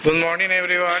Good morning,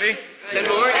 everybody. Good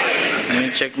morning. Let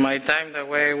me check my time, that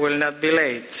way I will not be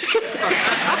late.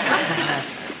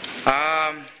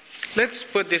 Let's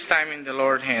put this time in the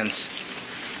Lord's hands.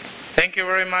 Thank you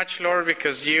very much, Lord,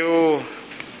 because you're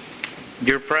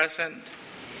present,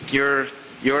 you're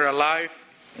alive,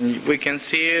 and we can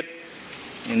see it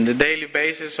in the daily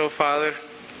basis, oh Father.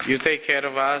 You take care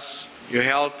of us, you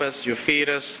help us, you feed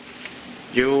us,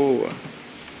 you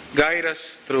guide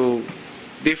us through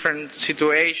different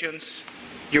situations,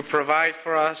 you provide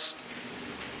for us,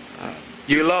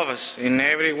 you love us in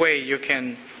every way you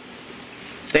can.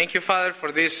 Thank you, Father,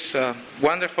 for this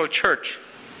wonderful church,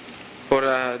 for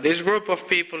this group of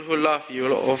people who love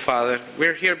you, oh Father.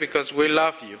 We're here because we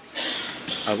love you.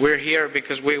 We're here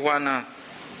because we want to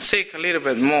seek a little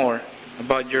bit more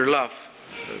about your love.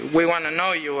 We want to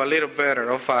know you a little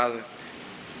better, oh Father.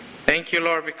 Thank you,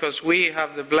 Lord, because we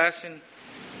have the blessing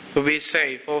to be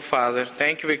saved, oh Father.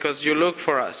 Thank you because you look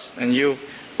for us and you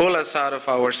pull us out of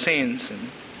our sins,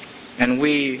 and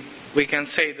we can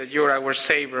say that you're our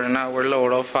Savior and our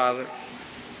Lord, oh Father.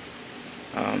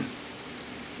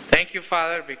 Thank you,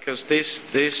 Father, because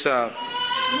this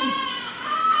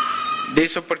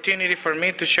opportunity for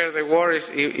me to share the word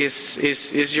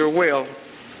is your will.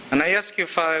 And I ask you,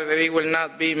 Father, that it will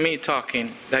not be me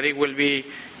talking, that it will be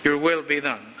your will be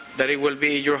done. That it will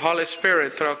be your Holy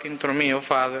Spirit talking through me, oh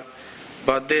Father,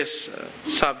 about this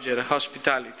subject,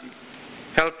 hospitality.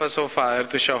 Help us, oh Father,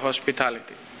 to show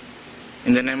hospitality.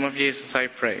 In the name of Jesus I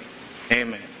pray.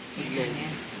 Amen. Amen.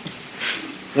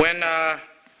 When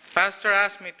Pastor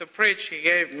asked me to preach, he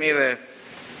gave me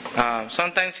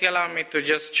sometimes he allowed me to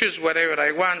just choose whatever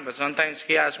I want, but sometimes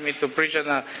he asked me to preach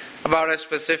about a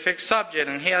specific subject,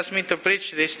 and he asked me to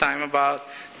preach this time about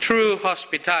true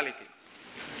hospitality.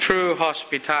 True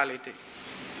hospitality.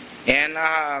 And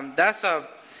that's a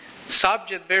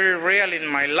subject very real in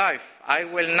my life. I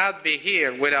will not be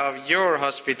here without your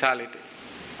hospitality.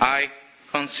 I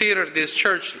consider this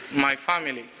church my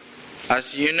family.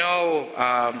 As you know,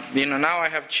 now I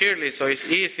have cheerleaders, so it's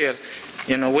easier.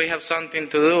 We have something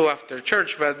to do after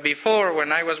church. But before,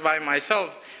 when I was by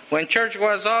myself, when church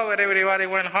was over, everybody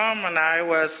went home, and I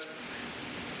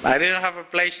didn't have a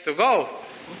place to go.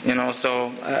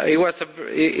 So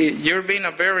you're being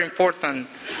a very important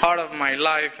part of my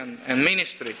life and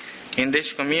ministry in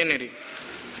this community.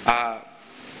 But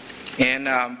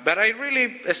I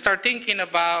really start thinking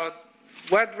about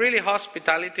what really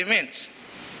hospitality means.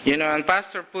 And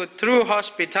Pastor put true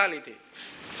hospitality.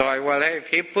 So if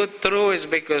he put true, is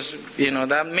because,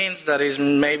 that means there is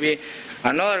maybe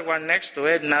another one next to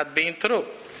it not being true.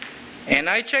 And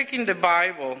I check in the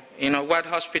Bible, what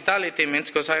hospitality means,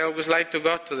 because I always like to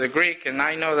go to the Greek, and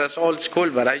I know that's old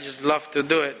school, but I just love to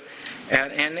do it.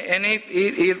 And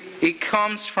it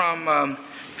comes from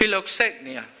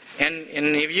philoxenia. And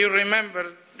if you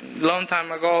remember, a long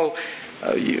time ago,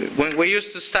 when we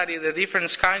used to study the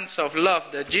different kinds of love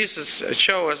that Jesus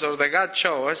showed us, or that God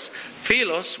showed us,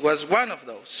 philos was one of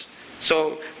those.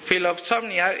 So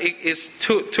philoxenia is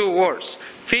two words.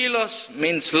 Philos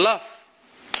means love,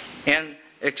 and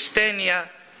extenia,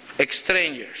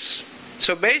 strangers.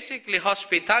 So basically,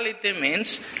 hospitality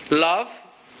means love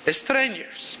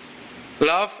strangers.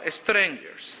 Love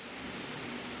strangers.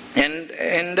 And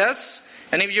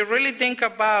if you really think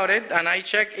about it, and I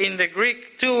check in the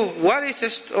Greek too, what is a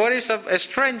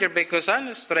stranger? Because I'm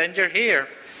a stranger here.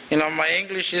 My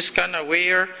English is kind of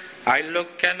weird. I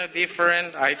look kind of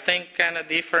different. I think kind of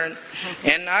different.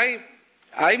 And I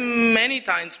many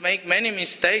times make many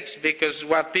mistakes because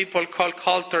what people call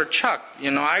culture shock.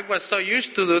 I was so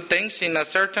used to do things in a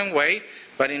certain way,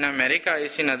 but in America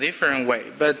it's in a different way.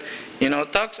 But,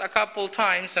 talks a couple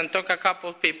times and took a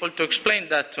couple people to explain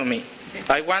that to me.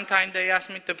 Like one time they asked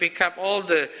me to pick up all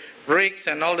the bricks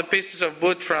and all the pieces of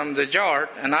wood from the yard,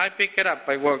 and I pick it up.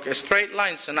 I walk straight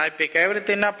lines and I pick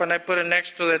everything up and I put it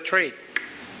next to the tree.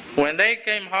 When they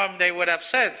came home, they were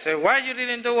upset. Say, why you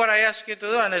didn't do what I asked you to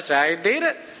do? And I said, I did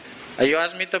it. You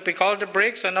asked me to pick all the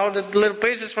bricks and all the little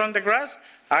pieces from the grass?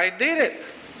 I did it.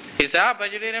 He said, but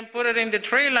you didn't put it in the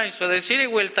tree line, so the city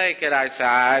will take it. I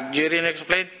said, you didn't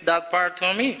explain that part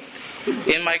to me.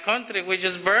 In my country, we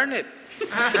just burn it.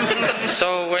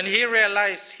 So when he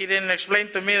realized he didn't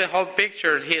explain to me the whole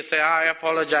picture, he said, I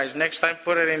apologize. Next time,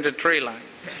 put it in the tree line.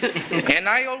 And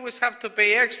I always have to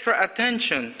pay extra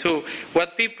attention to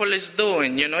what people is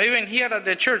doing. Even here at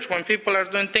the church, when people are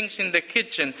doing things in the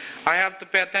kitchen, I have to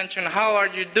pay attention. How are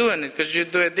you doing it? Because you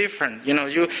do it different.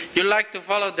 You like to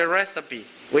follow the recipe.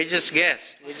 We just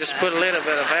guess. We just put a little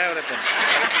bit of everything.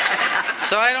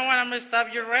 So I don't want to mess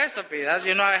up your recipe. As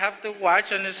I have to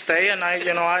watch and stay. And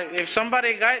if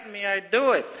somebody guide me, I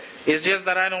do it. It's just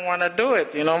that I don't want to do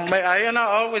it. I am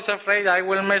always afraid I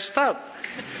will mess up.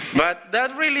 But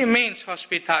that really means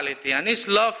hospitality, and it's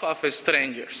love of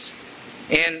strangers.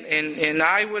 And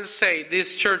I will say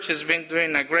this church has been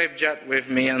doing a great job with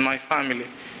me and my family,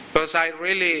 because I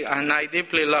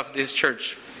deeply love this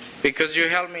church, because you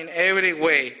help me in every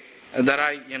way that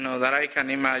I can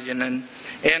imagine.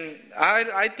 And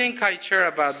I think I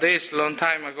shared about this a long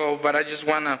time ago, but I just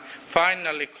want to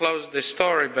finally close the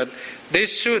story. But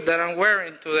this suit that I'm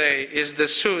wearing today is the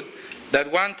suit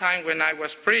that one time when I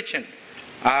was preaching,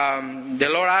 the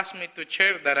Lord asked me to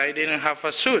share that I didn't have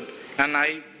a suit. And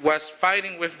I was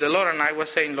fighting with the Lord, and I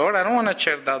was saying, Lord, I don't want to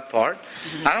share that part.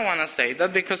 I don't want to say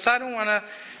that, because I don't want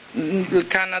to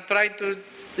kind of try to,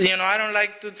 I don't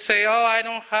like to say, I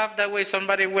don't have that way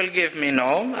somebody will give me.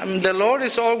 No, the Lord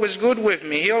is always good with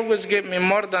me. He always gives me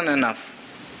more than enough.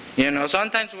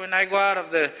 Sometimes when I go out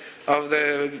of the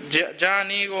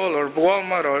John Eagle or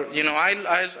Walmart, or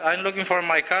I'm looking for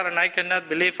my car, and I cannot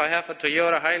believe I have a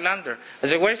Toyota Highlander. I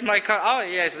say, where's my car? Oh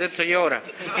yes, the Toyota.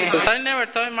 Because I never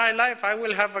thought in my life I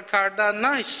will have a car that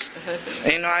nice.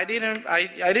 I didn't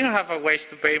have a ways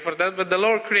to pay for that, but the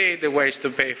Lord created the ways to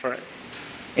pay for it.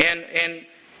 And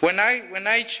when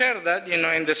I share that,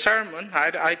 in the sermon,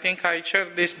 I think I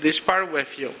shared this part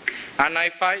with you. And I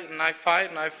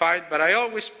fight, but I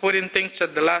always put in things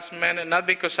at the last minute, not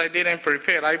because I didn't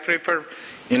prepare. I prepared,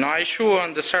 I chew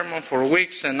on the sermon for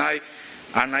weeks, and I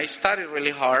studied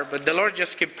really hard, but the Lord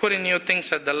just kept putting new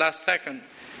things at the last second.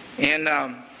 And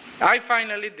I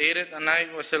finally did it, and I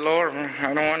was like, Lord,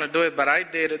 I don't want to do it, but I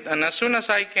did it. And as soon as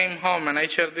I came home, and I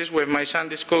shared this with my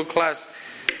Sunday school class,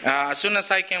 as soon as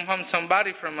I came home,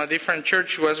 somebody from a different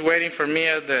church was waiting for me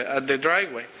at the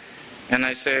driveway. And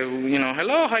I said,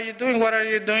 hello, how you doing? What are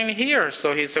you doing here?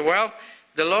 So he said, well,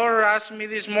 the Lord asked me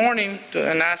this morning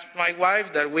and asked my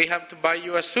wife that we have to buy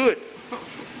you a suit.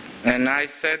 And I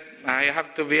said, I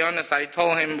have to be honest, I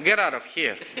told him, get out of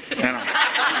here.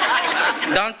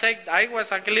 I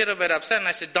was a little bit upset, and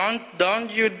I said,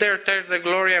 don't you dare take the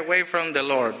glory away from the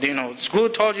Lord. Who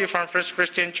told you from First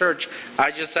Christian Church?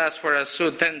 I just asked for a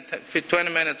suit 20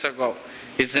 minutes ago.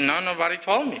 He said, no, nobody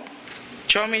told me.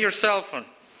 Show me your cell phone.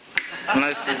 And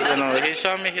I said, he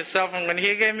showed me his cell phone. When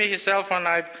he gave me his cell phone,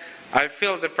 I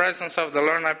feel the presence of the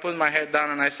Lord, and I put my head down,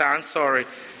 and I said, I'm sorry.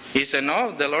 He said,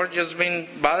 no, the Lord just been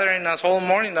bothering us all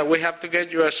morning that we have to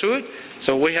get you a suit,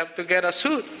 so we have to get a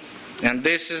suit. And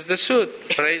this is the suit.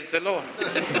 Praise the Lord.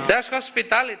 That's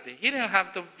hospitality. He didn't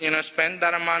have to, spend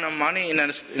that amount of money in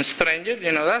a stranger.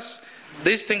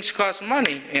 These things cost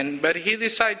money. But he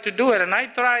decided to do it. And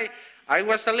I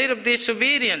was a little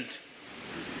disobedient.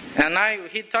 And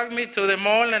he took me to the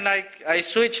mall, and I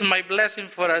switched my blessing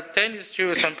for a tennis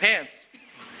shoes and pants.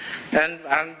 And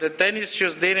the tennis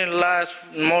shoes didn't last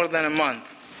more than a month.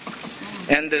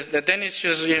 And the tennis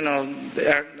shoes,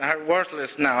 are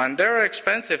worthless now. And they're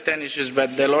expensive tennis shoes,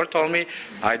 but the Lord told me,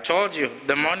 I told you,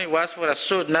 the money was for a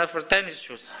suit, not for tennis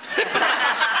shoes.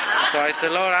 So I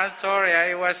said, Lord, I'm sorry,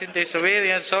 I was in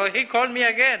disobedience. So he called me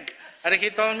again, and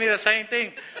he told me the same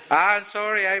thing. I'm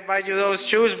sorry, I buy you those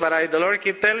shoes, but the Lord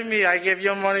keep telling me, I give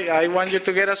you money, I want you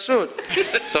to get a suit.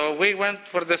 So we went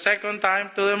for the second time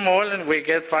to the mall, and we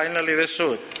get finally the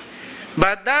suit.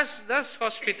 But that's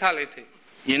hospitality.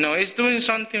 It's doing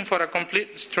something for a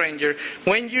complete stranger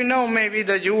when maybe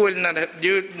that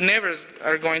you never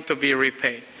are going to be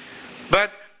repaid.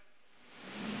 But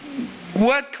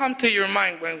what comes to your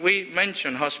mind when we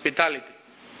mention hospitality?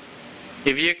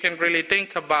 If you can really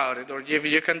think about it, or if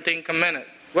you can think a minute,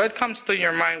 what comes to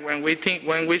your mind when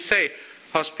we say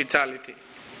hospitality?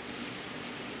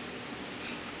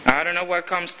 I don't know what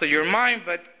comes to your mind,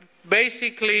 but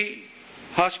basically,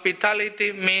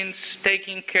 hospitality means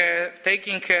taking care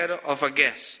of a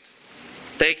guest.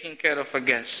 Taking care of a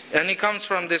guest. And it comes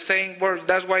from the same word.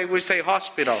 That's why we say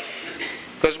hospital.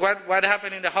 Because what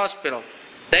happened in the hospital?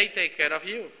 They take care of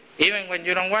you. Even when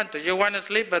you don't want to. You want to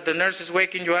sleep, but the nurse is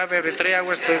waking you up every 3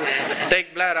 hours to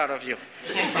take blood out of you.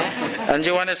 And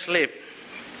you want to sleep.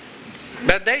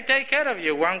 But they take care of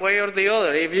you one way or the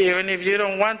other. Even if you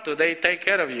don't want to, they take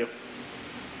care of you.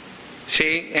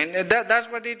 See, and that's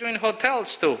what they do in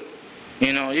hotels too.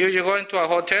 You go into a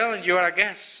hotel and you are a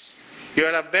guest. You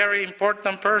are a very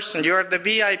important person. You are the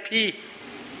VIP.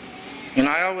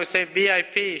 I always say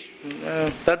VIP.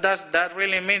 That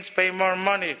really means pay more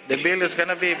money. The bill is going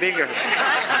to be bigger.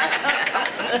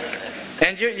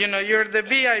 And you're the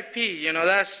VIP.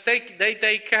 They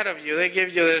take care of you. They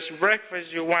give you this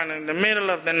breakfast you want in the middle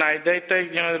of the night. They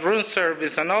take room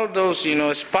service and all those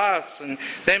spas, and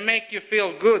they make you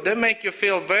feel good. They make you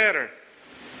feel better.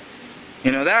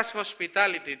 That's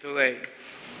hospitality today.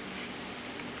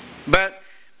 But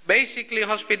basically,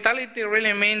 hospitality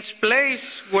really means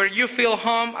place where you feel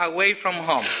home away from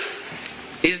home.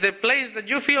 It's the place that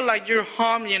you feel like you're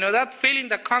home, that feeling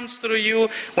that comes through you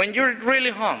when you're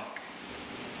really home.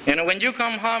 When you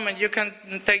come home and you can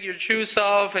take your shoes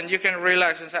off and you can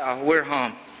relax and say, oh, we're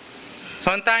home.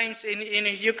 Sometimes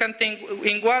you can think,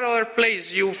 in what other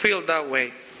place you feel that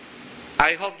way?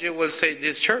 I hope you will say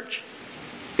this church.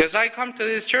 Because I come to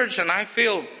this church and I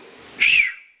feel,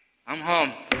 I'm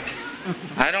home.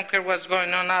 I don't care what's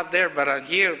going on out there, but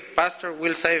here, Pastor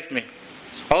will save me.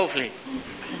 Hopefully.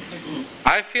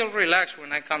 I feel relaxed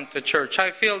when I come to church.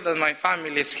 I feel that my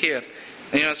family is here.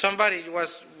 Somebody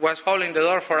was holding the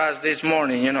door for us this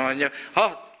morning, and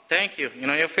oh, thank you.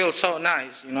 You feel so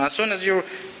nice. As soon as you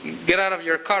get out of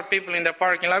your car, people in the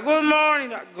parking lot, good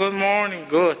morning,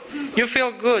 good. You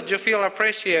feel good. You feel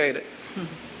appreciated.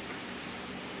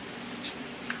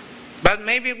 But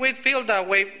maybe we feel that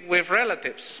way with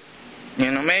relatives.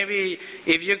 Maybe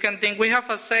if you can think, we have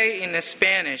a say in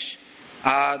Spanish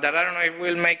that I don't know if it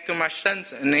will make too much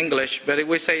sense in English, but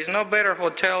we say it's no better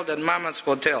hotel than Mama's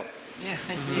hotel. Yeah.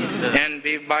 And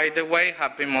by the way,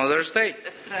 happy Mother's Day.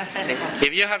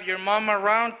 If you have your mom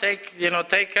around, take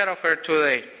care of her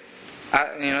today.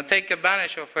 Take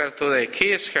advantage of her today.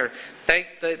 Kiss her.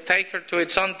 Take her to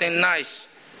eat something nice.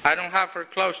 I don't have her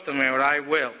close to me, or I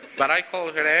will. But I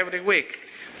call her every week.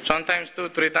 Sometimes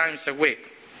 2-3 times a week.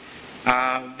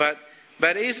 But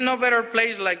it's no better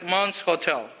place like Mom's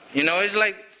Hotel. It's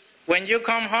like when you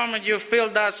come home and you feel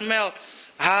that smell.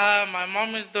 My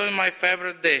mom is doing my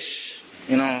favorite dish.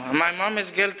 My mom is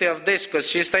guilty of this because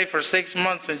she stayed for 6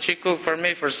 months and she cooked for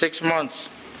me for 6 months.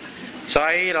 So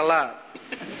I eat a lot.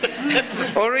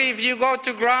 Or if you go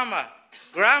to Grandma.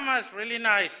 Grandma is really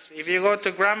nice if you go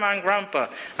to Grandma and Grandpa.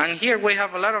 And here we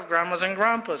have a lot of Grandmas and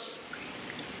Grandpas.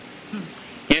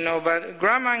 But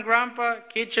Grandma and Grandpa,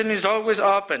 kitchen is always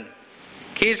open.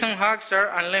 Kiss and hugs are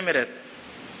unlimited.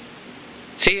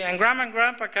 See, and Grandma and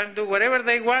Grandpa can do whatever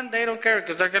they want. They don't care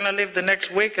because they're going to live the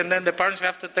next week and then the parents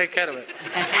have to take care of it.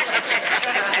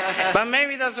 But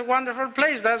maybe that's a wonderful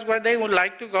place. That's why they would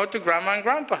like to go to Grandma and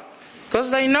Grandpa.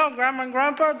 Because they know Grandma and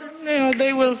Grandpa,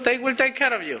 they will take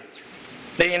care of you.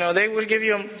 They will give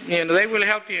you, they will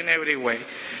help you in every way.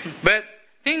 But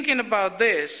thinking about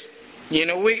this,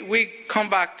 we come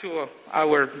back to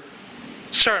our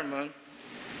sermon.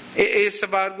 It's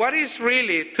about what is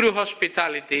really true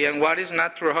hospitality and what is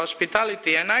not true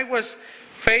hospitality. And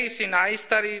I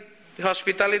studied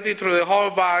hospitality through the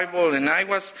whole Bible, and I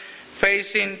was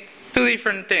facing two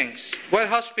different things. What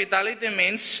hospitality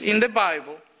means in the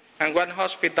Bible and what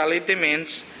hospitality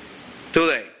means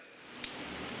today.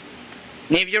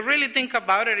 And if you really think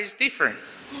about it, it's different.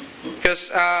 Because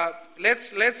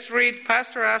let's read.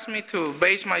 Pastor asked me to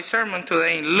base my sermon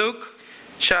today in Luke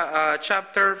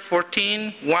chapter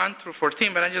 14, 1 through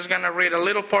 14. But I'm just going to read a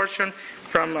little portion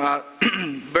from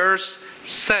verse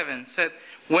 7. It said,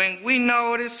 when we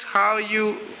notice how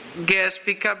you guests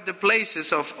pick up the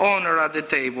places of honor at the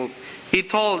table, he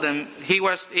told them,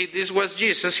 this was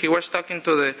Jesus, he was talking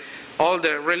to all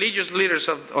the religious leaders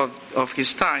of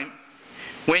his time.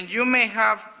 When you may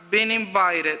have been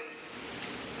invited,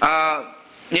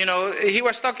 he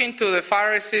was talking to the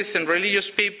Pharisees and religious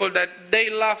people that they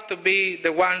love to be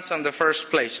the ones on the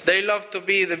first place. They love to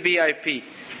be the VIP.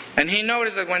 And he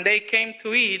noticed that when they came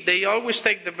to eat, they always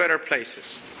take the better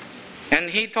places. And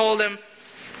he told them,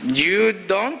 you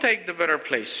don't take the better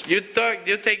place. You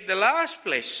take the last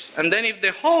place. And then if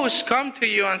the host come to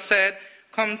you and said,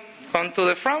 come to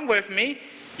the front with me,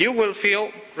 you will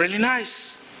feel really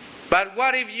nice. But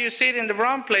what if you sit in the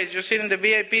wrong place? You sit in the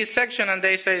VIP section and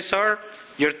they say, sir,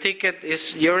 your ticket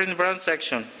is, you're in the wrong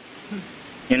section.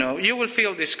 You will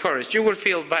feel discouraged. You will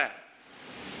feel bad.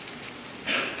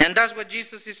 And that's what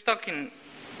Jesus is talking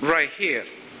right here.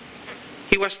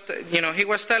 He was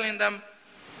telling them,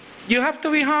 you have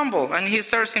to be humble. And he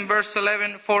says in verse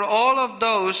 11, for all of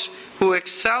those who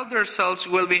exalt themselves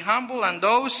will be humble, and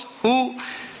those who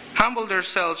humble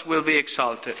themselves will be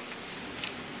exalted.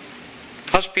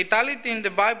 Hospitality in the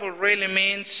Bible really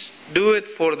means do it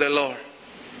for the Lord.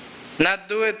 Not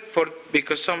do it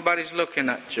because somebody's looking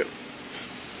at you.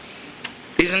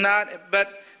 It's not,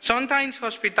 but sometimes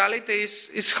hospitality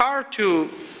is hard to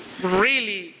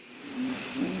really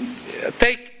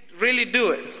really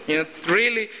do it.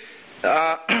 Really,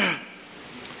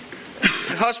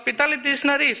 hospitality is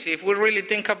not easy if we really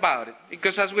think about it.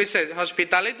 Because as we said,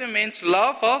 hospitality means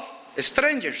love of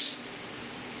strangers.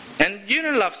 And you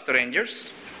don't love strangers.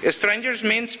 Strangers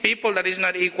means people that is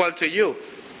not equal to you.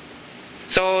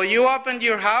 So you open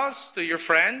your house to your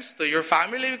friends, to your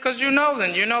family, because you know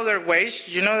them. You know their ways.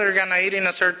 You know they're going to eat in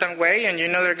a certain way, and you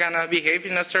know they're going to behave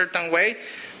in a certain way.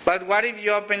 But what if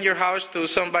you open your house to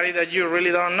somebody that you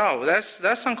really don't know?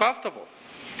 That's uncomfortable.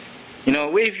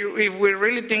 If we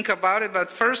really think about it.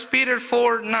 But 1 Peter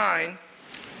 4:9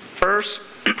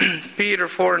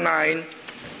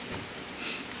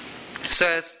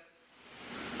 says,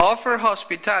 offer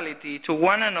hospitality to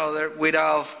one another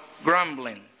without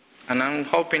grumbling. And I'm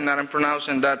hoping that I'm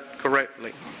pronouncing that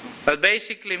correctly. But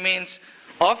basically means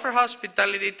offer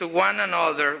hospitality to one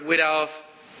another without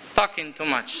talking too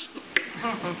much.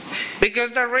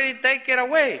 Because that really take it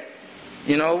away.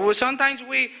 Sometimes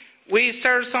we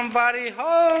serve somebody,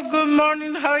 oh, good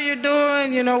morning, how you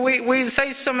doing? We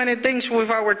say so many things with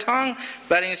our tongue,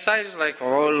 but inside it's like,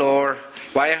 oh, Lord,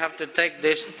 why I have to take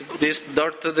this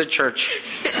door to the church?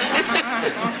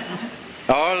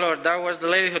 Oh, Lord, that was the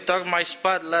lady who took my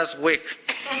spot last week.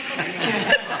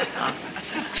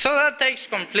 So that takes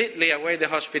completely away the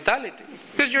hospitality.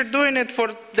 Because you're doing it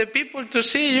for the people to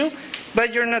see you,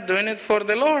 but you're not doing it for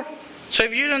the Lord. So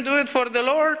if you don't do it for the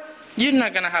Lord, you're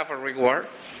not going to have a reward.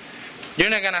 You're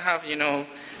not going to have,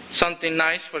 something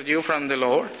nice for you from the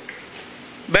Lord.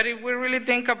 But if we really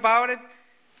think about it,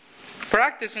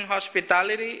 practicing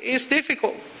hospitality is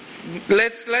difficult.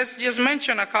 Let's just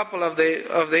mention a couple of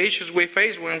the issues we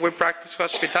face when we practice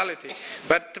hospitality.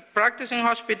 But practicing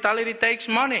hospitality takes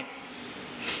money.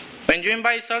 When you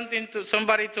invite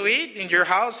somebody to eat in your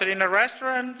house or in a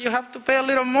restaurant, you have to pay a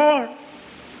little more.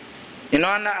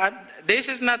 This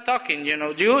is not talking.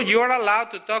 You are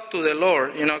allowed to talk to the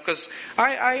Lord. Because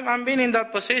I've been in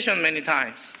that position many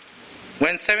times.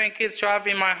 When 7 kids show up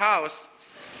in my house,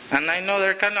 and I know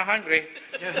they're kind of hungry,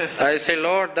 I say,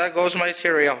 Lord, that goes my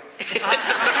cereal.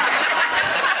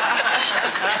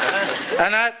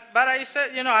 But I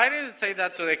said, I didn't say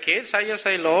that to the kids. I just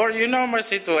say, Lord, you know my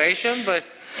situation, but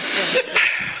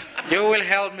you will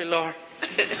help me, Lord.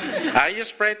 I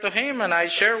just pray to Him, and I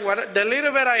share the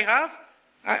little bit I have.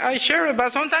 I share it.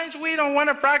 But sometimes we don't want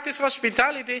to practice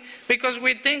hospitality because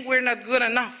we think we're not good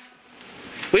enough.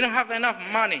 We don't have enough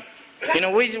money.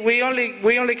 We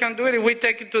only can do it if we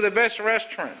take it to the best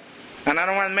restaurant. And I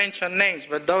don't want to mention names,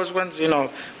 but those ones,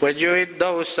 where you eat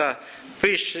those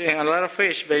fish, a lot of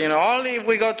fish, but only if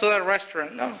we go to that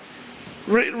restaurant. No.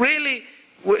 Really,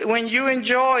 when you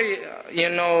enjoy,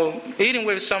 eating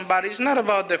with somebody, it's not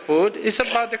about the food, it's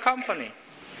about the company.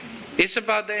 It's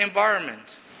about the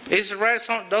environment. It's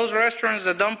those restaurants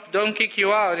that don't kick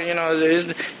you out. You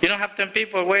don't have 10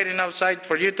 people waiting outside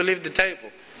for you to leave the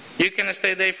table. You can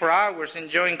stay there for hours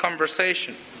enjoying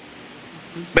conversation.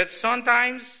 But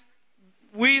sometimes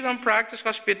we don't practice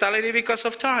hospitality because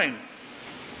of time.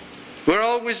 We're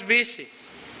always busy.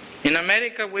 In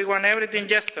America, we want everything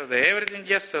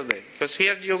yesterday. Because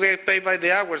here you get paid by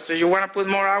the hours. So you want to put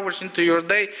more hours into your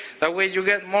day. That way you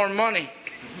get more money.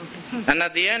 And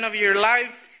at the end of your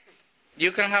life,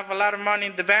 you can have a lot of money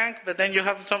in the bank, but then you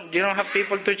don't have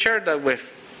people to share that with.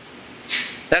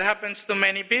 That happens to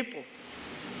many people.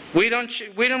 We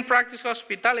don't practice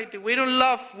hospitality. We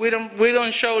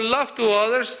don't show love to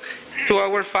others, to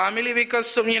our family,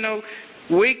 because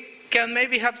we can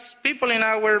maybe have people in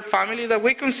our family that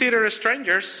we consider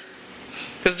strangers,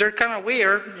 because they're kind of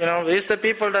weird. It's the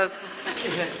people that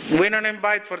we don't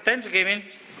invite for Thanksgiving,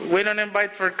 we don't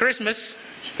invite for Christmas,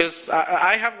 because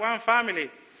I have one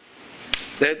family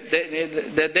that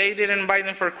they didn't invite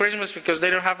them for Christmas because they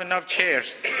don't have enough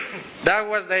chairs. That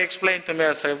was they explained to me.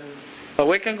 I said, well,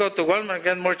 we can go to Walmart and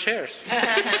get more chairs.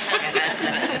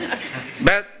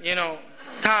 But,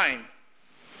 time.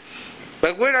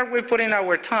 But where are we putting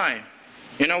our time?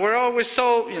 We're always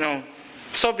so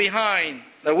behind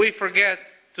that we forget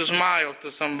to smile to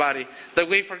somebody, that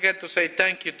we forget to say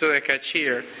thank you to the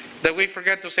cashier, that we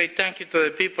forget to say thank you to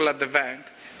the people at the bank.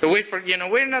 That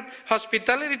we're not,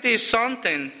 hospitality is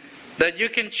something that you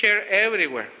can share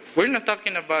everywhere. We're not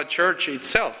talking about church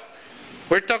itself.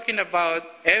 We're talking about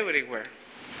everywhere.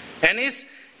 And if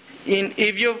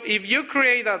you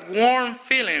create that warm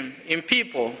feeling in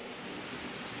people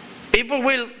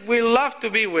will love to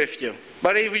be with you.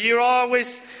 But if you're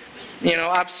always,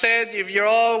 upset, if you're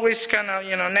always kind of,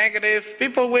 negative,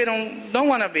 people don't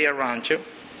want to be around you.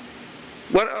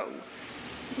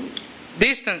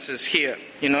 Distances here,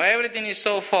 everything is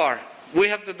so far. we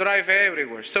have to drive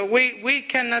everywhere. So we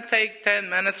cannot take 10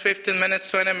 minutes, 15 minutes,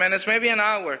 20 minutes, maybe an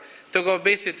hour to go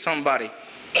visit somebody.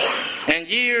 And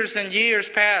years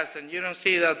pass and you don't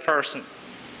see that person.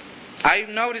 I've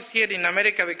noticed here in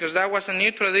America, because that was a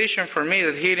new tradition for me,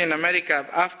 that here in America,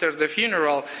 after the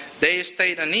funeral, they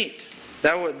stayed and eat.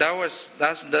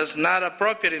 That's not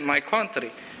appropriate in my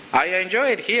country. I enjoy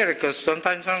it here because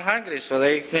sometimes I'm hungry, so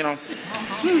they, and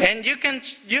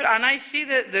and I see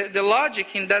the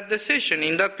logic in that decision,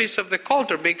 in that piece of the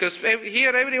culture, because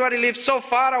here everybody lives so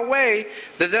far away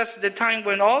that that's the time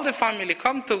when all the family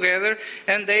come together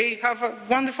and they have a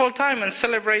wonderful time and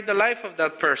celebrate the life of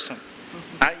that person.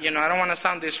 I don't want to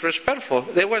sound disrespectful.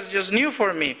 It was just new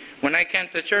for me. When I came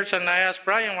to church and I asked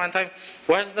Brian one time,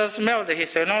 what's the smell? He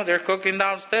said, no, they're cooking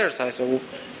downstairs. I said, well,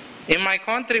 in my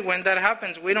country, when that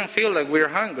happens, we don't feel like we're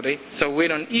hungry, so we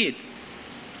don't eat.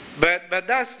 But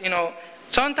that's,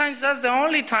 sometimes that's the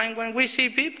only time when we see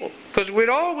people. Because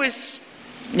we're always,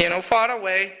 far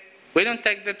away. We don't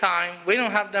take the time. We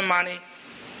don't have the money.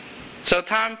 So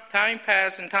time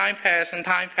passes and time passes and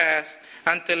time passes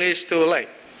until it's too late.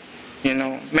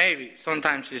 Maybe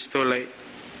sometimes it's too late.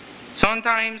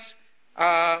 Sometimes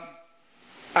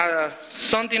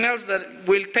something else that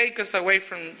will take us away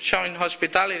from showing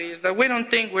hospitality is that we don't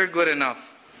think we're good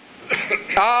enough.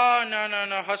 Oh,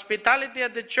 no. Hospitality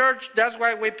at the church, that's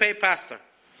why we pay pastor.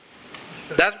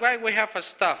 That's why we have a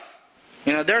staff.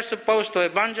 They're supposed to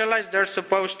evangelize. They're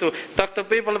supposed to talk to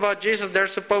people about Jesus. They're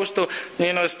supposed to,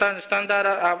 stand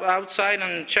outside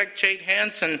and shake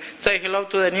hands and say hello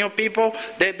to the new people.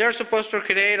 They're supposed to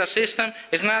create a system.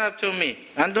 It's not up to me.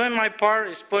 I'm doing my part.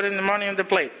 Is putting the money on the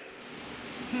plate.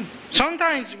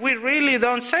 Sometimes we really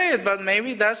don't say it, but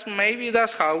maybe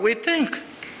that's how we think.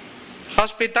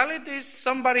 Hospitality is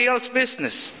somebody else's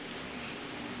business.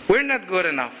 We're not good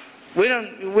enough. We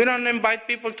don't invite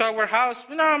people to our house.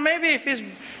 Maybe if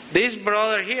this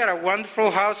brother, he had a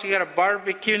wonderful house, he had a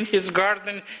barbecue in his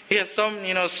garden, he has so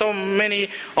many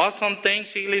awesome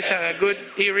things. He lives in a good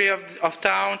area of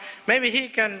town. Maybe he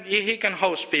can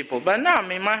host people. But no,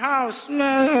 my house,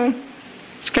 no,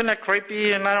 it's kind of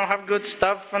creepy, and I don't have good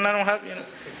stuff, and I don't have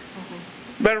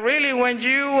But really, when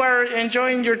you are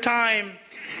enjoying your time,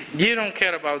 you don't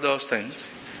care about those things.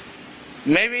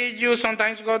 Maybe you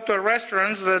sometimes go to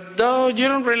restaurants that you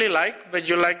don't really like, but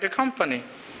you like the company.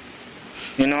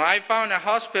 I found a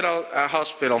hospital.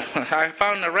 I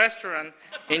found a restaurant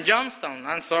in Johnstown.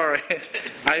 I'm sorry.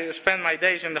 I spend my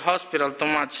days in the hospital too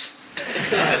much.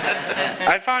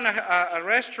 I found a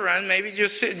restaurant. Maybe you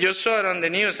saw it on the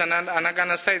news, and I'm not going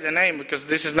to say the name because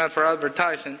this is not for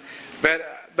advertising.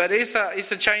 But it's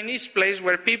a Chinese place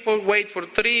where people wait for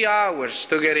 3 hours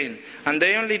to get in. And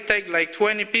they only take like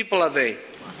 20 people a day.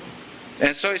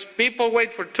 And so people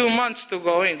wait for 2 months to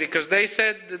go in because they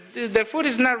said the food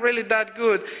is not really that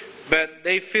good, but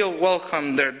they feel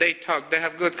welcome there. They talk, they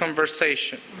have good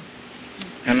conversation.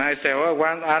 And I say,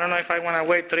 well, I don't know if I want to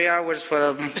wait 3 hours for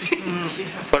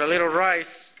a little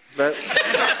rice, but...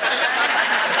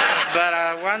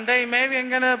 But one day maybe I'm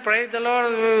going to pray the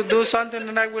Lord will do something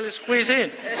and I will squeeze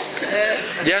in.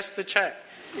 Just to check.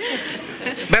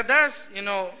 But that's,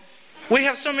 we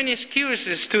have so many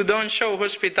excuses to don't show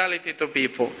hospitality to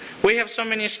people. We have so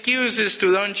many excuses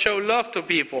to don't show love to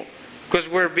people. Because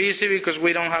we're busy, because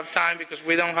we don't have time, because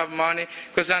we don't have money,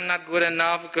 because I'm not good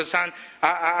enough, because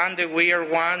I'm the weird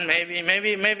one. Maybe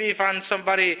if I'm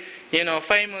somebody,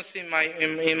 famous in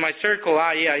my circle,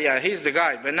 yeah, he's the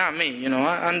guy, but not me.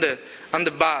 I'm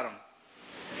the bottom.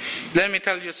 Let me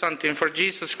tell you something. For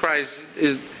Jesus Christ,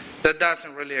 that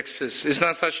doesn't really exist. It's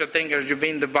not such a thing as you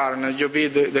being the bottom, as you be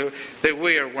the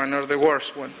weird one or the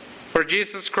worst one. For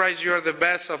Jesus Christ, you are the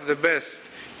best of the best.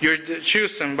 You're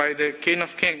chosen by the King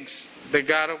of Kings, the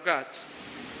God of gods.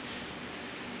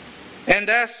 And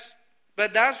that's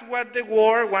what the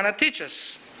Word want to teach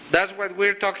us. That's what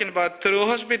we're talking about, through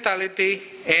hospitality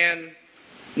and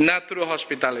not through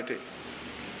hospitality.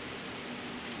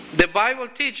 The Bible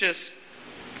teaches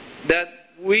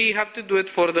that we have to do it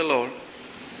for the Lord.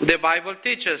 The Bible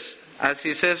teaches, as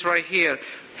it says right here,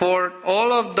 for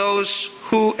all of those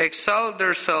who exalt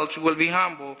themselves will be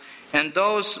humble, and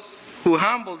those who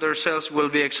humble themselves will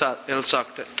be exalted.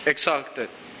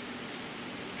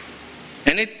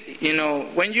 And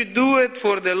when you do it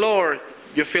for the Lord,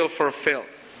 you feel fulfilled.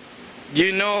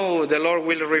 The Lord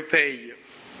will repay you.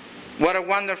 What a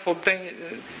wonderful thing.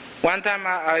 One time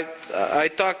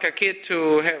I taught a kid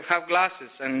to have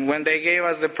glasses, and when they gave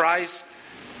us the prize,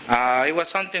 it was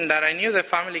something that I knew the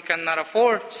family cannot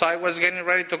afford. So I was getting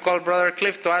ready to call Brother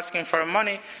Cliff to ask him for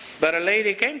money, but a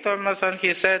lady came to us and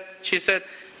she said,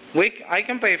 I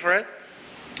can pay for it.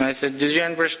 I said, did you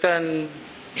understand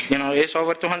It's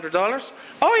over $200.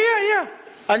 Oh, yeah.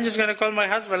 I'm just going to call my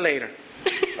husband later.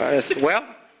 Well,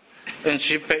 and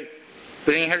she paid,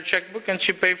 bring her checkbook, and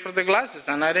she paid for the glasses,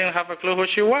 and I didn't have a clue who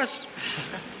she was.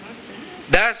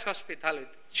 That's hospitality.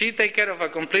 She take care of a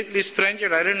completely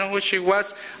stranger. I didn't know who she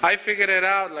was. I figured it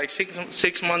out like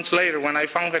six months later when I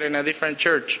found her in a different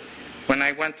church, when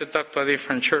I went to talk to a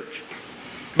different church.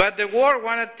 But the world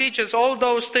want to teach us all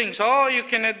those things. Oh, you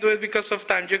cannot do it because of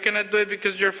time. You cannot do it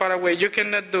because you're far away. You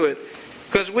cannot do it.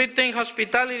 Because we think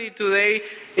hospitality today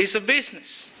is a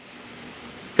business.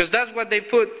 Because that's what they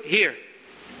put here.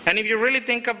 And if you really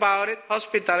think about it,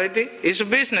 hospitality is a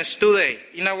business today.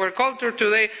 In our culture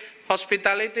today,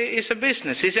 hospitality is a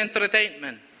business. It's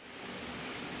entertainment.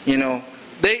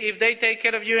 If they take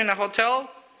care of you in a hotel,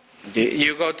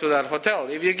 you go to that hotel.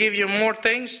 If you give you more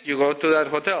things, you go to that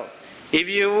hotel.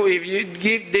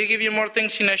 If they give you more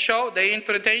things in a show, they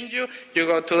entertain you, you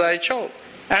go to that show.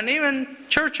 And even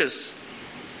churches.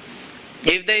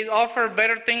 If they offer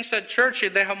better things at church,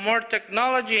 if they have more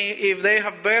technology, if they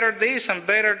have better this and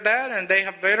better that, and they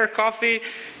have better coffee,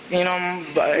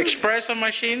 espresso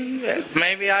machine,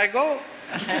 maybe I go.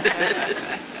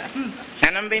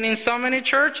 And I've been in so many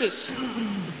churches.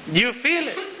 You feel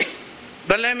it.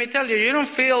 But let me tell you, you don't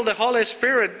feel the Holy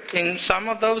Spirit in some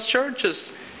of those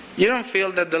churches. You don't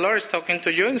feel that the Lord is talking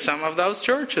to you in some of those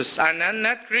churches. And I'm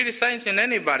not criticizing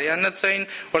anybody. I'm not saying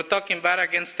we're talking bad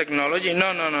against technology.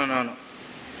 No.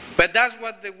 But that's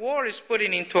what the world is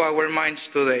putting into our minds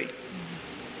today.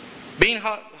 Being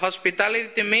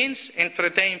hospitality means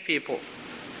entertain people.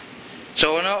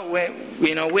 So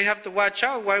we have to watch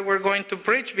out while we're going to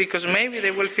preach, because maybe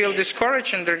they will feel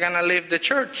discouraged and they're going to leave the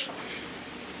church.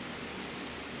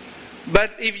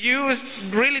 But if you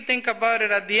really think about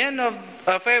it, at the end of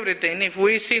everything, if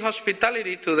we see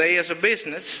hospitality today as a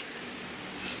business,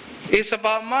 it's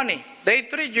about money. They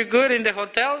treat you good in the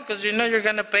hotel because you know you're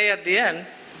going to pay at the end.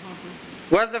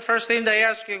 What's the first thing they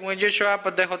ask you when you show up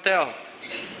at the hotel?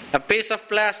 A piece of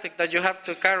plastic that you have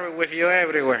to carry with you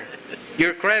everywhere.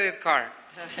 Your credit card.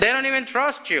 They don't even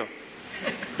trust you.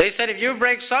 They said if you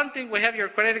break something, we have your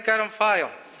credit card on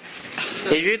file.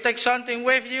 If you take something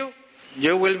with you,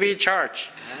 you will be charged.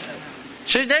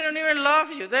 So they don't even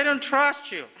love you. They don't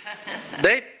trust you.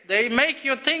 They make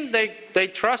you think they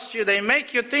trust you. They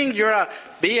make you think you're a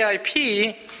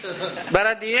VIP. But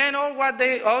at the end,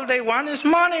 all they want is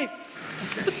money.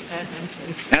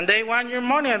 And they want your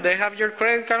money, and they have your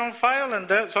credit card on file,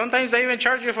 and sometimes they even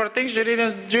charge you for things you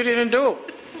didn't do.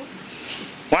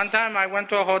 One time I went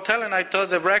to a hotel and I thought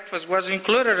the breakfast was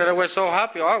included, and I was so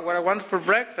happy. Oh, what I want for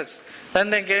breakfast. Then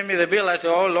they gave me the bill. I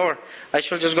said, oh Lord, I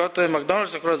should just go to the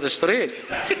McDonald's across the street.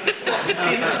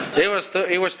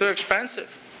 It was too expensive.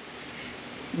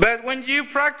 But when you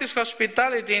practice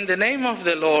hospitality in the name of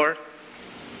the Lord,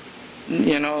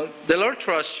 the Lord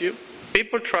trusts you.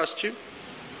 People trust you.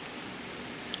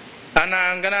 And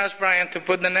I'm going to ask Brian to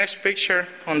put the next picture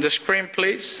on the screen,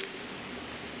 please.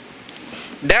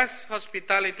 That's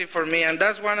hospitality for me, and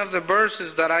that's one of the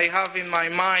verses that I have in my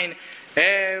mind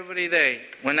every day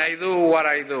when I do what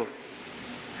I do.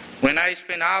 When I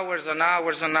spend hours and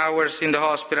hours and hours in the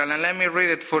hospital. And let me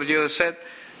read it for you. It said,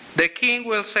 the king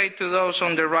will say to those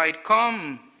on the right,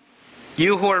 come,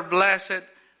 you who are blessed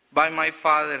by my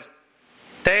Father.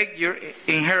 Take your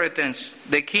inheritance,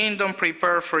 the kingdom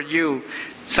prepared for you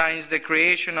since the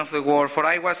creation of the world. For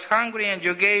I was hungry and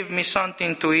you gave me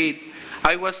something to eat.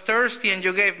 I was thirsty and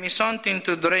you gave me something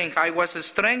to drink. I was a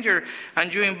stranger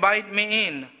and you invited me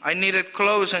in. I needed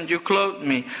clothes and you clothed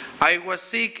me. I was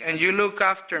sick and you looked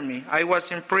after me. I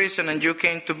was in prison and you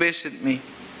came to visit me.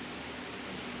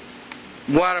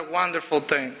 What a wonderful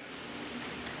thing.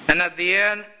 And at the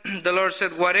end, the Lord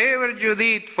said, whatever you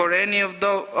did for any of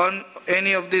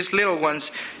these little ones,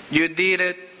 you did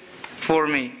it for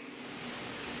me.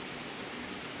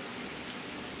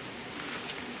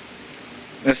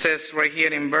 It says right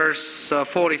here in verse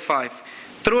 45,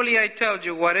 truly I tell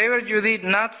you, whatever you did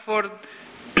not for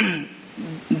the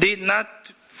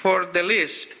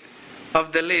least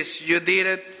of the least, you did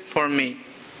it for me.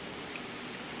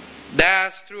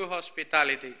 That's true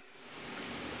hospitality.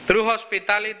 True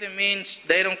hospitality means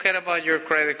they don't care about your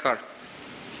credit card.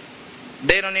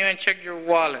 They don't even check your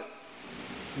wallet.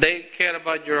 They care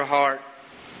about your heart.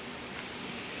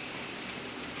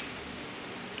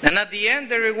 And at the end,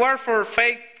 the reward for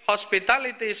fake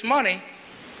hospitality is money.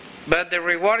 But the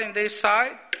reward in this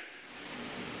side,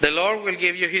 the Lord will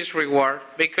give you His reward.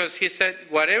 Because He said,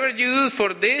 whatever you do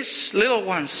for these little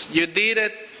ones, you did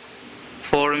it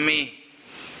for me.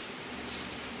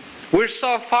 We're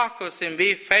so focused in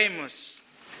being famous,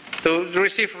 to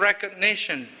receive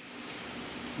recognition.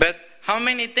 But how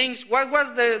many things, what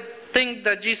was the thing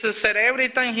that Jesus said every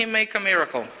time he make a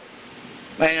miracle?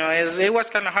 It was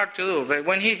kind of hard to do, but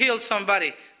when he healed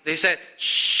somebody, they said,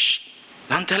 shh,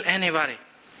 don't tell anybody.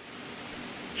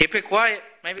 Keep it quiet.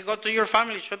 Maybe go to your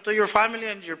family, show to your family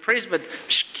and your priest, but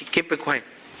shh, keep it quiet.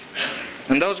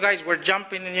 And those guys were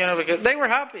jumping, because they were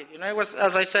happy. It was,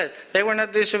 as I said, they were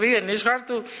not disobedient. It's hard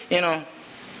to,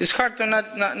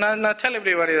 not tell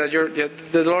everybody that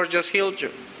the Lord just healed you.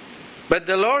 But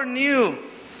the Lord knew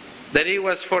that it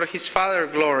was for His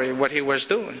Father's glory what He was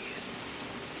doing.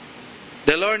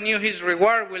 The Lord knew His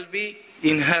reward will be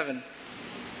in heaven.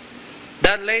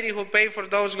 That lady who paid for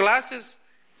those glasses,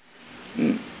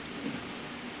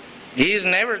 she's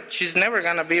never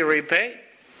going to be repaid.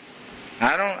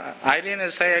 I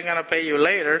didn't say I'm going to pay you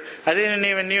later. I didn't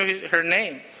even knew her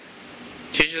name.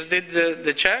 She just did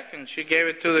the check and she gave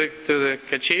it to the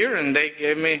cashier, and they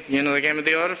gave me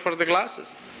the order for the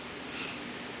glasses.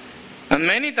 And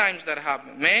many times that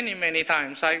happened. Many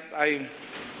times.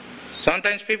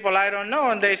 Sometimes people I don't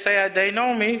know, and they say they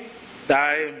know me.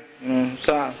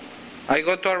 So I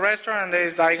go to a restaurant and they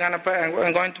say I'm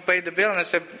going to pay the bill, and I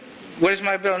said, where's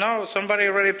my bill? No, somebody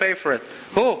already paid for it.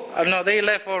 Who? No, they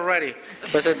left already.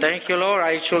 I said, thank you, Lord.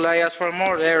 I asked for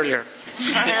more earlier.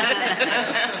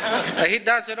 He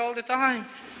does it all the time.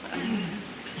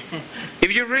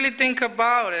 If you really think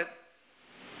about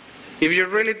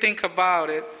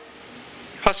it,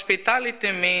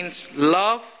 hospitality means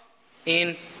love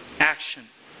in action.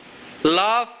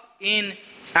 Love in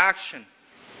action.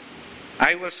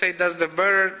 I will say that's the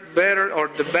better or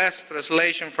the best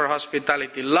translation for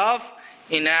hospitality. Love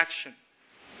in action.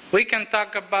 We can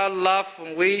talk about love,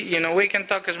 and we can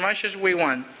talk as much as we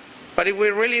want. But if we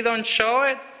really don't show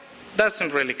it,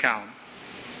 doesn't really count.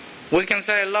 We can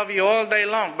say I love you all day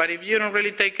long, but if you don't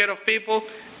really take care of people,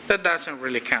 that doesn't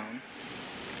really count.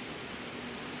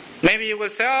 Maybe you will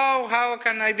say, oh, how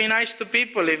can I be nice to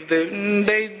people if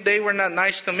they were not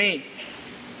nice to me?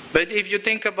 But if you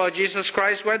think about Jesus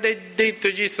Christ, what they did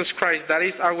to Jesus Christ, that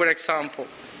is our example.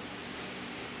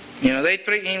 They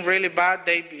treat him really bad.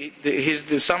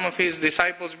 Some of his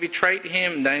disciples betrayed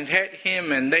him, they hate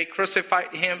him, and they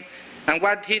crucified him. And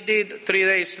what he did 3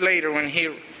 days later,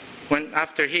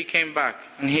 after he came back,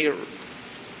 and he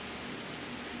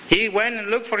went and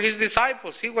looked for his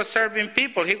disciples. He was serving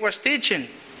people. He was teaching.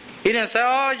 He didn't say,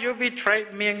 oh, you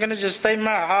betrayed me. I'm going to just stay in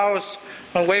my house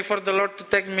and wait for the Lord to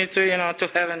take me to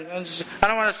heaven. I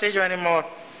don't want to see you anymore.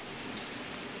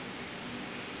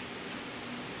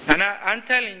 And I'm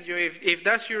telling you, if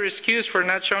that's your excuse for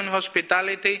not showing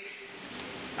hospitality,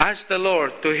 ask the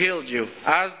Lord to heal you.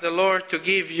 Ask the Lord to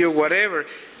give you whatever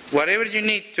you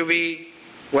need to be,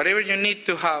 whatever you need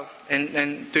to have,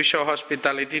 and to show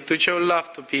hospitality, to show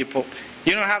love to people.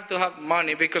 You don't have to have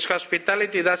money, because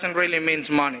hospitality doesn't really mean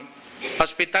money.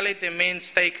 Hospitality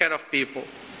means take care of people.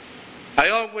 I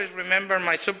always remember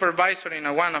my supervisor in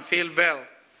Awana, Phil Bell.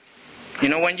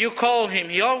 When you call him,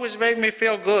 he always made me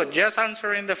feel good, just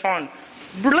answering the phone.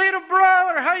 Little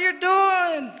brother, how you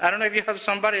doing? I don't know if you have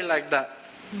somebody like that.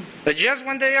 But just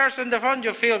when they answer the phone,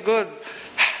 you feel good.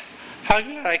 How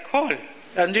did I call?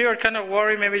 And you're kind of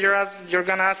worried, maybe you're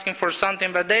going to ask him for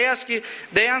something, but they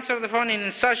answer the phone in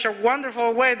such a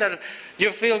wonderful way that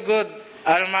you feel good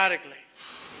automatically.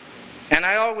 And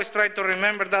I always try to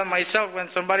remember that myself when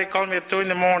somebody called me at 2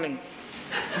 a.m.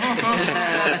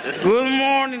 Good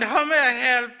morning, how may I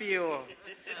help you?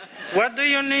 What do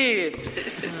you need?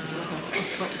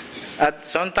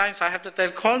 Sometimes I have to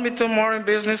tell, call me tomorrow in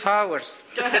business hours.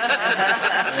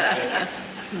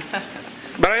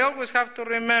 But I always have to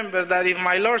remember that if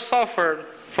my Lord suffered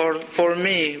for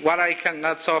me what I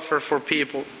cannot suffer for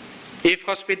people. If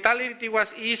hospitality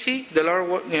was easy, the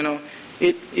Lord,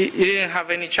 it didn't have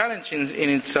any challenge in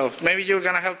itself. Maybe you're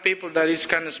going to help people that is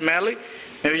kind of smelly.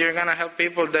 Maybe you're going to help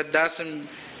people that doesn't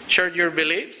share your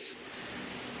beliefs.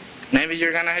 Maybe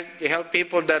you're going to help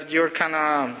people that you're kind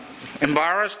of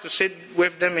embarrassed to sit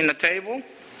with them in a table.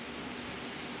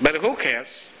 But who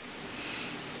cares?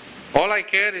 All I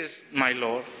care is my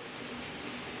Lord.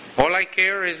 All I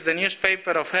care is the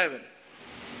newspaper of heaven.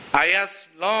 I asked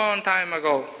long time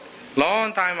ago,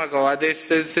 this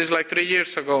is like 3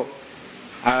 years ago,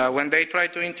 when they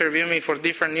tried to interview me for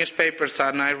different newspapers,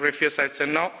 and I refused. I said,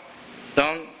 no,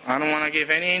 I don't want to give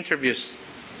any interviews.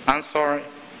 I'm sorry.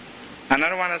 And I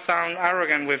don't want to sound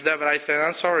arrogant with that, but I said,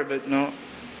 I'm sorry, but no.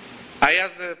 I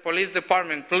asked the police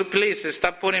department, please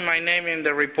stop putting my name in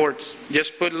the reports.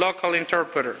 Just put local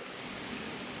interpreter.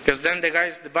 Because then the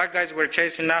bad guys were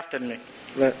chasing after me.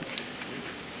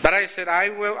 But I said, I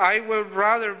will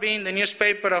rather be in the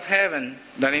newspaper of heaven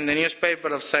than in the newspaper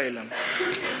of Salem.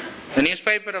 The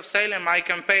newspaper of Salem, I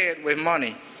can pay it with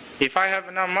money. If I have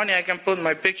enough money, I can put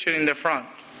my picture in the front.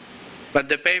 But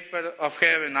the paper of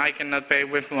heaven, I cannot pay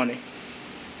with money.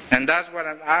 And that's what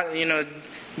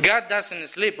God doesn't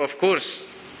sleep, of course.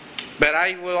 But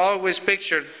I will always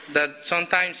picture that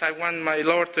sometimes I want my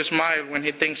Lord to smile when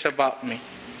He thinks about me.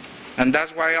 And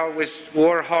that's why I always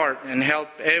work hard and help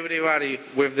everybody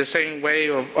with the same way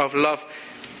of love.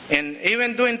 And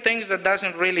even doing things that is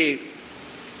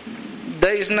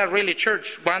not really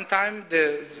church. One time,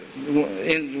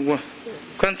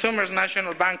 Consumers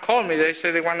National Bank called me. They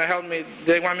said they want to help me.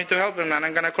 They want me to help them, and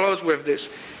I'm going to close with this.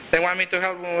 They want me to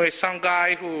help them with some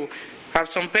guy who have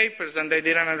some papers, and they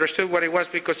didn't understand what it was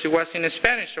because it was in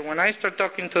Spanish. So when I started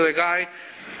talking to the guy,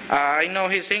 I know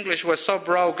his English was so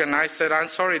broken. I said, "I'm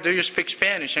sorry, do you speak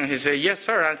Spanish?" And he said, "Yes,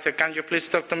 sir." I said, "Can you please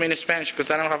talk to me in Spanish because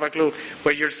I don't have a clue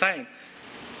what you're saying."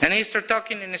 And he started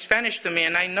talking in Spanish to me,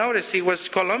 and I noticed he was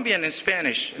Colombian in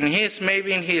Spanish, and he's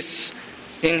maybe in his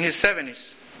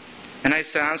 70s. And I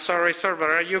said, "I'm sorry, sir, but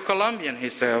are you Colombian?" He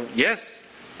said, "Yes,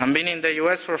 I've been in the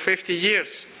U.S. for 50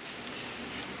 years.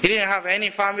 He didn't have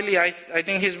any family. I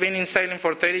think he's been in Salem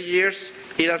for 30 years.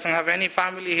 He doesn't have any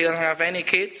family. He doesn't have any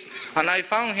kids. And I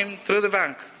found him through the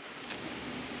bank.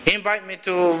 He invited me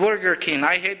to Burger King.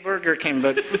 I hate Burger King,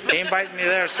 but he invited me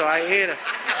there, so I ate it.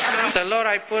 I said, "Lord,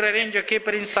 I put it in, you keep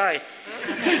it inside."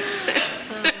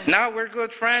 Now we're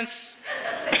good friends.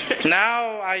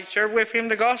 Now I share with him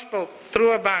the gospel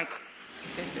through a bank.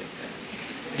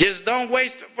 Just don't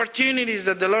waste opportunities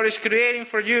that the Lord is creating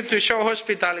for you to show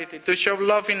hospitality, to show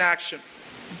love in action.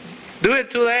 Do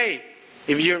it today.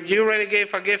 If you already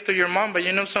gave a gift to your mom, but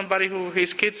you know somebody who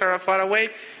his kids are far away,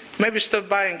 maybe stop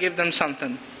by and give them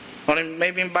something. Or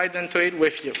maybe invite them to eat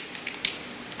with you.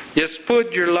 Just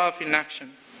put your love in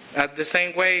action. At the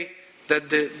same way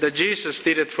that Jesus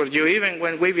did it for you, even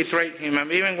when we betrayed Him,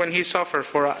 and even when He suffered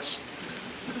for us.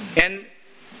 And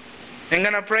I'm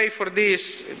going to pray for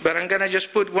this, but I'm going to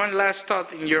just put one last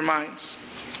thought in your minds.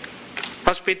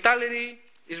 Hospitality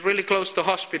is really close to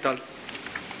hospital.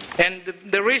 And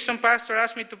the reason Pastor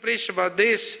asked me to preach about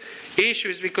this issue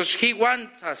is because he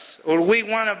wants us, or we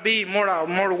want to be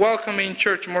more welcoming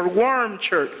church, more warm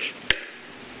church.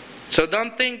 So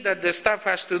don't think that the staff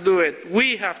has to do it.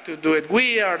 We have to do it.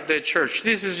 We are the church.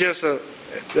 This is just a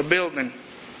building.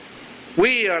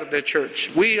 We are the church.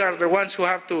 We are the ones who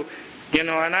have to, and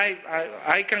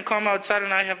I can come outside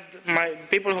and I have my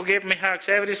people who give me hugs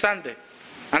every Sunday.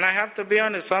 And I have to be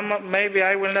honest, maybe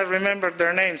I will not remember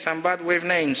their names. I'm bad with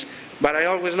names. But I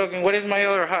always looking, what is my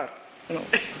other hug?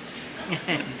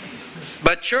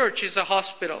 But church is a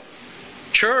hospital.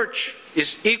 Church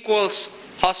equals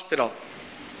hospital.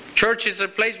 Church is a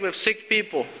place with sick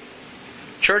people.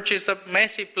 Church is a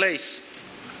messy place.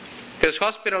 Because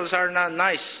hospitals are not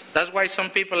nice. That's why some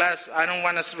people ask, I don't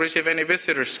want to receive any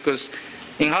visitors. Because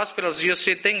in hospitals you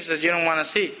see things that you don't want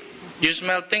to see. You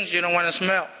smell things you don't want to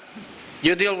smell.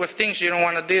 You deal with things you don't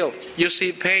want to deal. You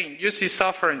see pain. You see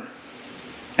suffering.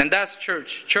 And that's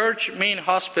church. Church means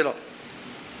hospital.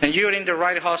 And you're in the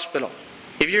right hospital.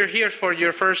 If you're here for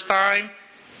your first time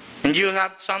and you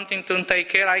have something to take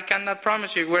care, I cannot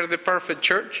promise you we're the perfect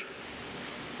church.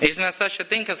 It's not such a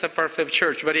thing as a perfect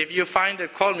church. But if you find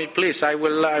it, call me, please. I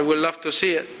will love to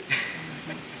see it.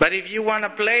 But if you want a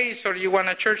place or you want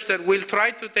a church that will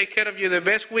try to take care of you the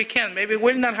best we can, maybe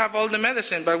we'll not have all the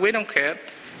medicine, but we don't care.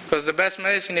 Because the best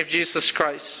medicine is Jesus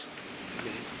Christ.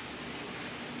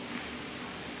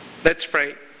 Let's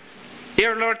pray.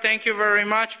 Dear Lord, thank you very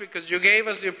much because you gave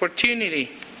us the opportunity.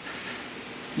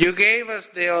 You gave us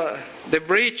the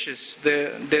breaches,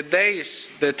 the days,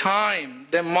 the time,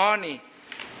 the money.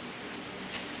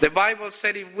 The Bible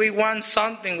said if we want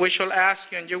something, we shall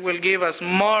ask you and you will give us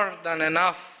more than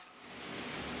enough.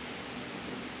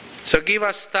 So give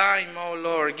us time, oh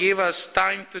Lord. Give us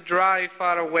time to drive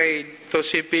far away to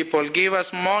see people. Give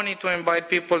us money to invite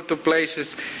people to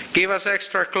places. Give us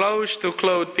extra clothes to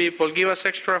clothe people. Give us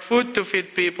extra food to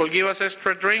feed people. Give us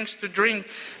extra drinks to drink.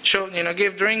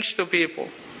 Give drinks to people.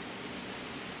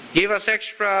 Give us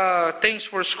extra things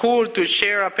for school, to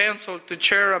share a pencil, to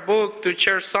share a book, to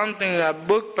share something, a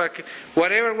book pack.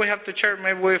 Whatever we have to share,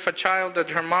 maybe with a child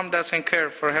that her mom doesn't care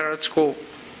for her at school.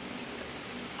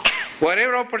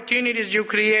 Whatever opportunities you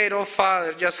create, oh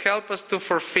Father, just help us to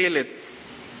fulfill it.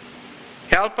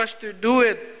 Help us to do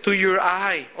it to your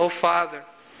eye, oh Father.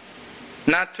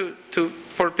 Not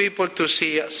for people to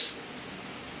see us.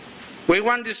 We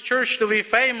want this church to be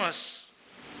famous,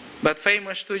 but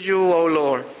famous to you, oh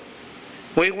Lord.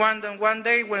 We want that one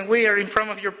day when we are in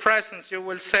front of your presence, you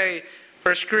will say,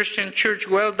 First Christian Church,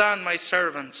 well done, my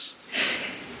servants.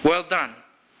 Well done.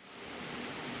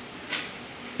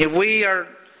 If we are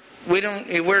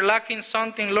if we're lacking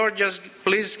something, Lord, just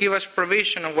please give us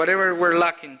provision of whatever we're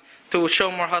lacking to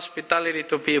show more hospitality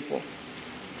to people.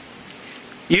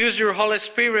 Use your Holy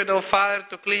Spirit, oh Father,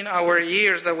 to clean our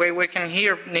ears the way we can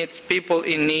hear people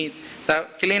in need.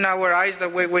 Clean our eyes the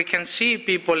way we can see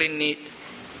people in need.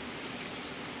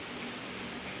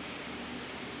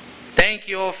 Thank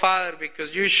you, oh Father,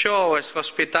 because you show us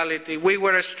hospitality. We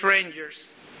were strangers,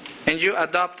 and you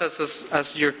adopt us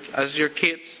as your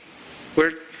kids.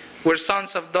 We're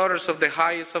sons and daughters of the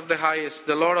highest,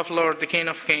 the Lord of lords, the King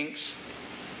of kings.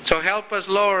 So help us,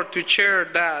 Lord, to share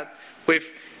that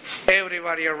with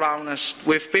everybody around us,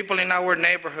 with people in our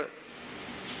neighborhood.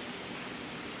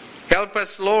 Help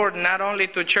us, Lord, not only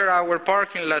to share our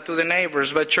parking lot to the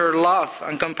neighbors, but share love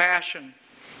and compassion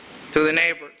to the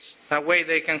neighbors. That way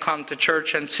they can come to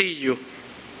church and see you.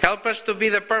 Help us to be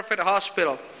the perfect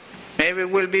hospital. Maybe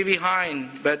we'll be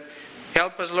behind, but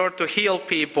help us, Lord, to heal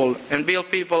people and build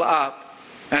people up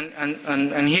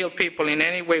and heal people in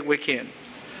any way we can.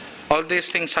 All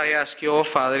these things I ask you, oh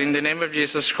Father, in the name of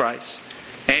Jesus Christ.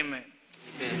 Amen.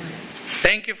 Amen.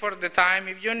 Thank you for the time.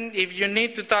 If you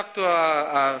need to talk to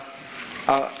a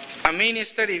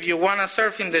minister, if you want to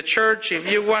serve in the church,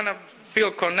 if you want to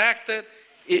feel connected,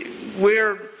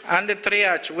 we're under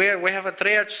triage. We have a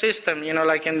triage system,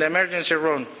 like in the emergency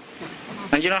room.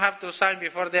 And you don't have to sign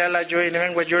before they allow you in.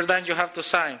 Even when you're done, you have to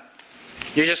sign.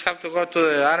 You just have to go to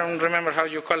the, I don't remember how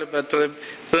you call it, but to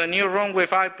the new room with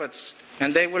iPads.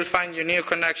 And they will find your new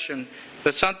connection.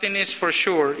 But something is for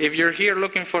sure. If you're here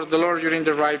looking for the Lord, you're in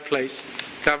the right place.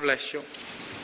 God bless you.